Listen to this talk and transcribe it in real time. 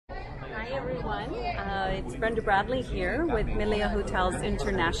Hi everyone, it's Brenda Bradley here with Melia Hotels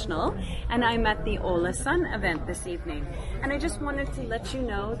International, and I'm at the Hola event this evening. And I just wanted to let you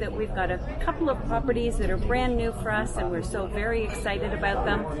know that we've got a couple of properties that are brand new for us, and we're so very excited about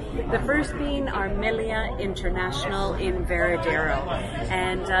them. The first being our Melia International in Veradero,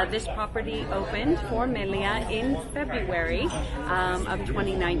 and this property opened for Melia in February of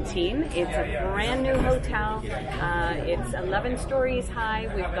 2019. It's a brand new hotel. It's 11 stories high.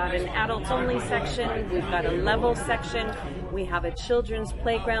 We've got an adults-only section, we've got a level section, we have a children's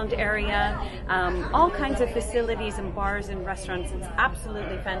playground area, all kinds of facilities and bars and restaurants. It's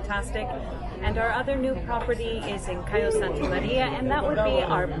absolutely fantastic. And our other new property is in Cayo Santa Maria, and that would be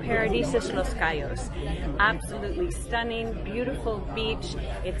our Paradisos Los Cayos. Absolutely stunning, beautiful beach.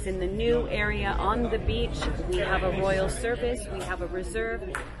 It's in the new area on the beach. We have a royal service, we have a reserve,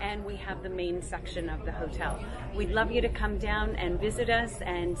 and we have the main section of the hotel. We'd love you to come down and visit us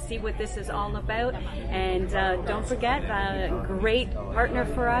and see what this is all about. And don't forget, a great partner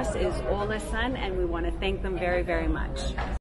for us is Hola, and we want to thank them very, very much.